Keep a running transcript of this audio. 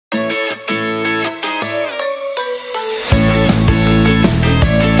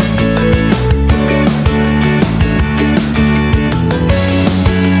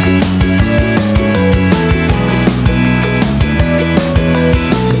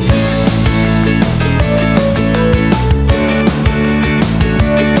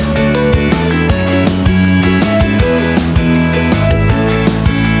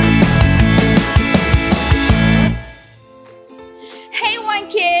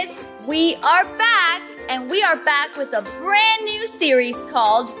We are back, and we are back with a brand new series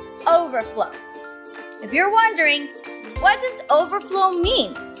called Overflow. If you're wondering, what does overflow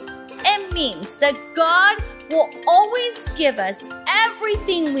mean? It means that God will always give us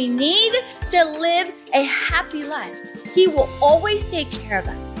everything we need to live a happy life. He will always take care of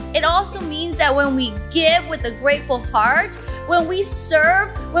us. It also means that when we give with a grateful heart, when we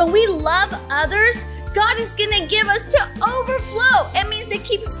serve, when we love others, God is gonna give us to overflow. It means it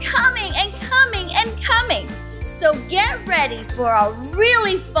keeps coming and coming and coming. So get ready for a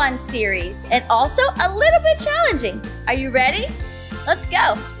really fun series and also a little bit challenging. Are you ready? Let's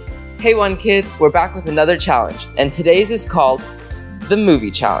go. Hey One Kids, we're back with another challenge, and today's is called the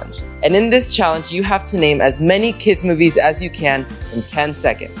Movie Challenge. And in this challenge, you have to name as many kids movies as you can in 10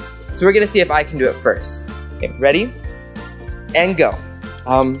 seconds. So we're gonna see if I can do it first. Okay, ready? And go.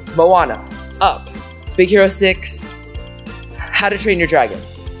 Moana, Up, Big Hero 6, How to Train Your Dragon,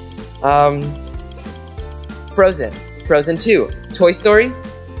 Frozen, Frozen 2, Toy Story.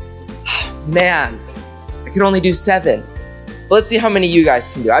 Man, I can only do 7. But let's see how many you guys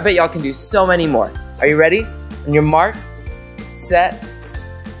can do. I bet y'all can do so many more. Are you ready? On your mark, set,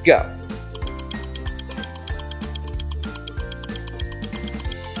 go.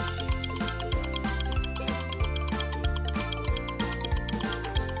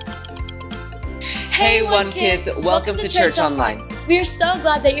 Hey One Kids, welcome to Church Online. We are so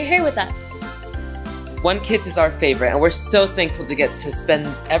glad that you're here with us. One Kids is our favorite, and we're so thankful to get to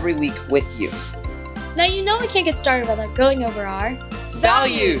spend every week with you. Now you know we can't get started without going over our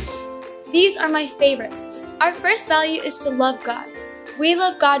values. These are my favorite. Our first value is to love God. We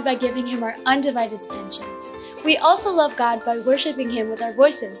love God by giving Him our undivided attention. We also love God by worshiping Him with our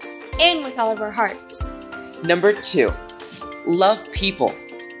voices and with all of our hearts. Number 2, love people.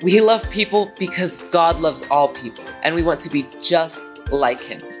 We love people because God loves all people, and we want to be just like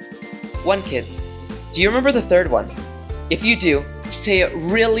Him. One Kids, do you remember the third one? If you do, say it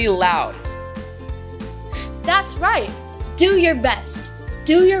really loud. That's right. Do your best.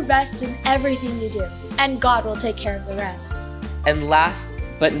 Do your best in everything you do, and God will take care of the rest. And last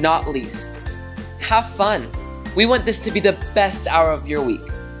but not least, have fun. We want this to be the best hour of your week.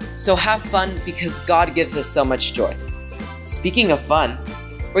 So have fun because God gives us so much joy. Speaking of fun,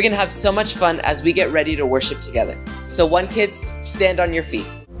 we're gonna have so much fun as we get ready to worship together. So One Kids, stand on your feet.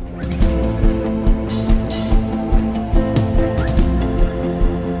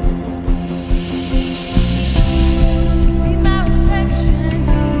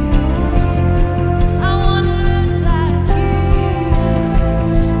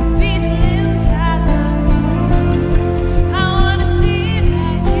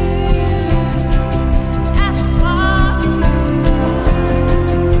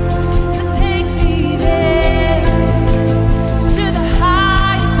 To the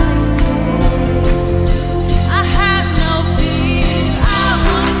high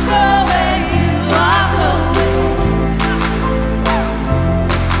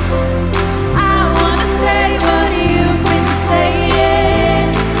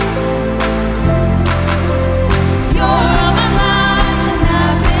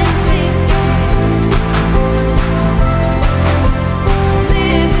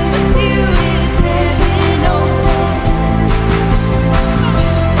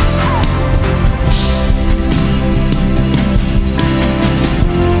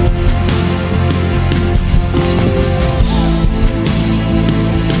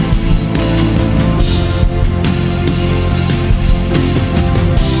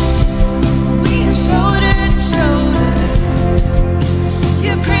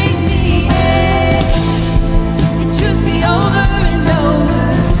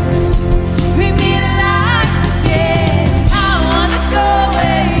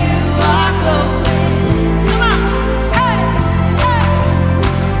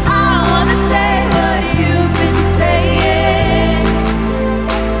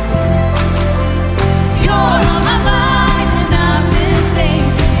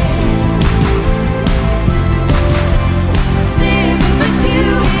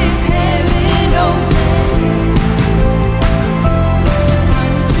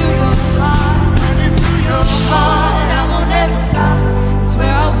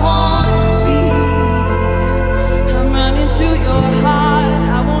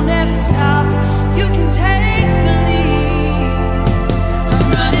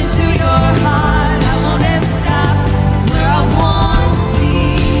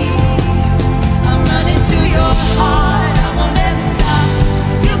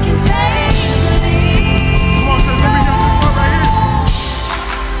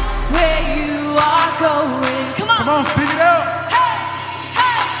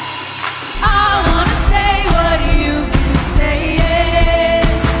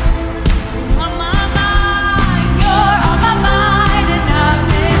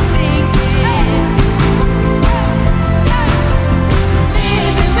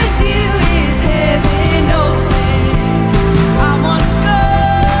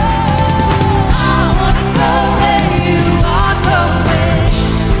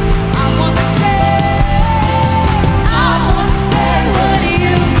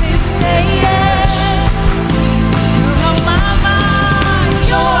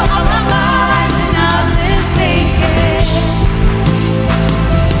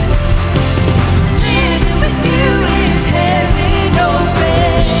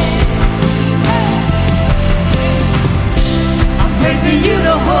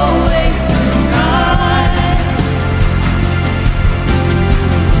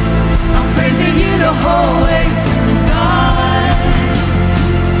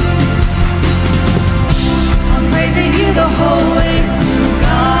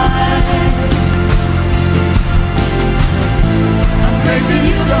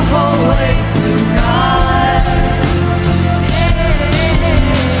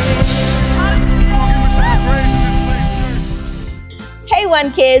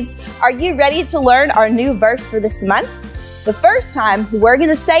one, kids. Are you ready to learn our new verse for this month? The first time, we're going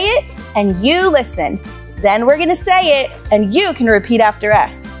to say it and you listen. Then we're going to say it and you can repeat after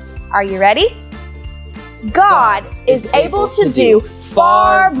us. Are you ready? God is able to do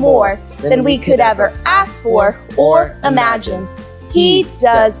far more than we could ever ask for or imagine. He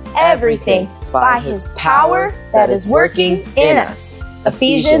does everything by His power that is working in us.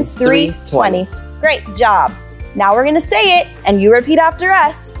 Ephesians 3:20. Great job. Now we're going to say it and you repeat after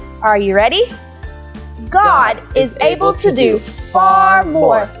us. Are you ready? God is able to do far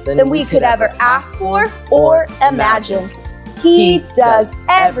more than we could ever ask for or imagine. He does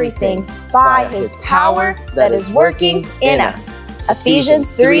everything by His power that is working in us.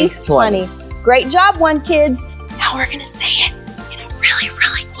 Ephesians 3:20. Great job, one, kids. Now we're going to say it in a really,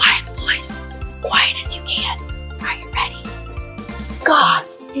 really quiet voice. As quiet as you can. Are you ready? God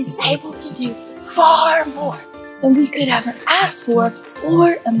is able to do far more than we could ever ask for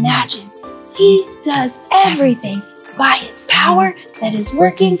or imagine. He does everything by His power that is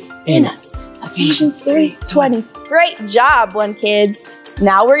working in us. Ephesians 3:20. Great job, one, kids.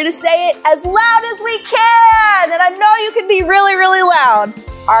 Now we're going to say it as loud as we can. And I know you can be really, really loud.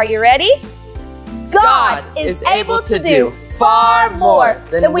 Are you ready? God is able to do far more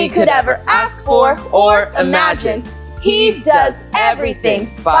than we could ever ask for or imagine. He does everything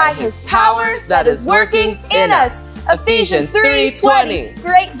by His power that is working in us. Ephesians 3:20.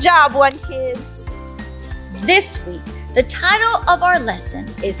 Great job, one, kids. This week, the title of our lesson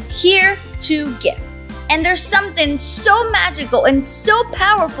is Here to Give. And there's something so magical and so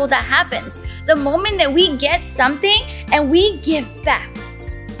powerful that happens the moment that we get something and we give back.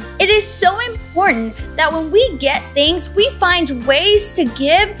 It is so important that when we get things, we find ways to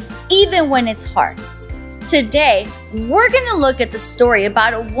give even when it's hard. Today, we're going to look at the story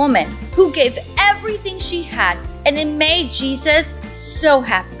about a woman who gave everything she had and it made Jesus so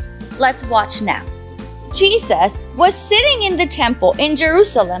happy. Let's watch now. Jesus was sitting in the temple in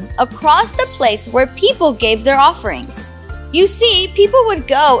Jerusalem across the place where people gave their offerings. You see, people would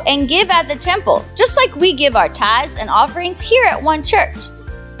go and give at the temple, just like we give our tithes and offerings here at One Church.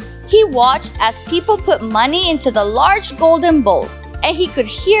 He watched as people put money into the large golden bowls, and he could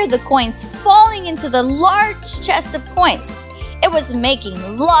hear the coins falling into the large chest of coins. It was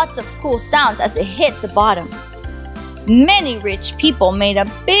making lots of cool sounds as it hit the bottom. Many rich people made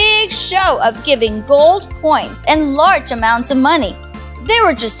a big show of giving gold coins and large amounts of money. They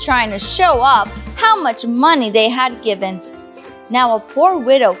were just trying to show off how much money they had given. Now a poor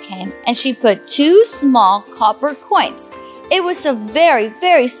widow came and she put 2 small copper coins. It was a very,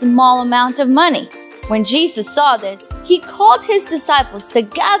 very small amount of money. When Jesus saw this, he called his disciples to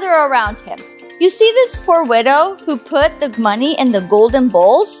gather around him. You see this poor widow who put the money in the golden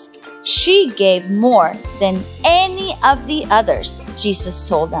bowls? She gave more than any of the others, Jesus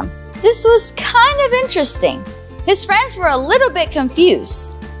told them. This was kind of interesting. His friends were a little bit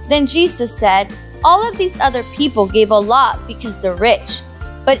confused. Then Jesus said, all of these other people gave a lot because they're rich.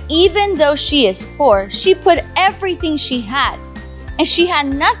 But even though she is poor, she put everything she had, and she had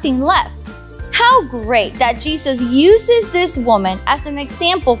nothing left. How great that Jesus uses this woman as an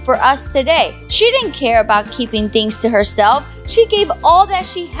example for us today. She didn't care about keeping things to herself. She gave all that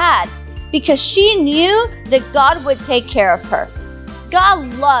she had because she knew that God would take care of her.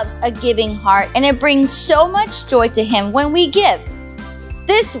 God loves a giving heart, and it brings so much joy to Him when we give.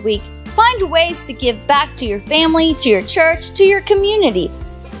 This week, find ways to give back to your family, to your church, to your community.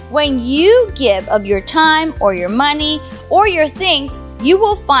 When you give of your time or your money or your things, you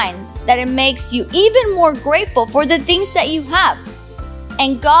will find that it makes you even more grateful for the things that you have.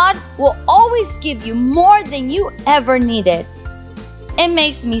 And God will always give you more than you ever needed. It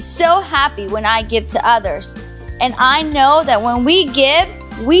makes me so happy when I give to others. And I know that when we give,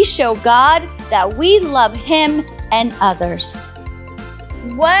 we show God that we love Him and others.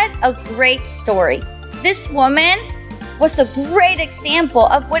 What a great story. This woman was a great example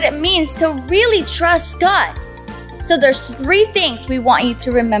of what it means to really trust God. So there's 3 things we want you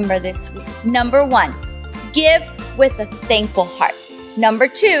to remember this week. Number 1, give with a thankful heart. Number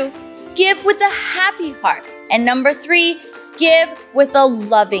 2, give with a happy heart. And number 3, give with a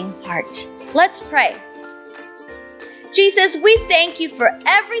loving heart. Let's pray. Jesus, we thank you for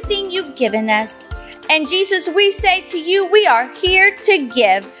everything you've given us. And Jesus, we say to you, we are here to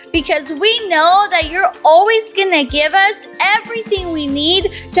give because we know that you're always going to give us everything we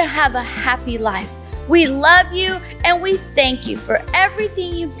need to have a happy life. We love you and we thank you for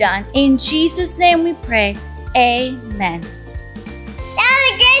everything you've done. In Jesus' name we pray. Amen. That was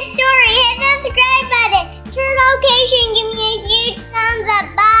a great story. Hit the subscribe button. Turn notification. Give me a huge thumbs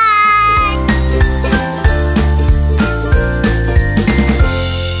up. Bye.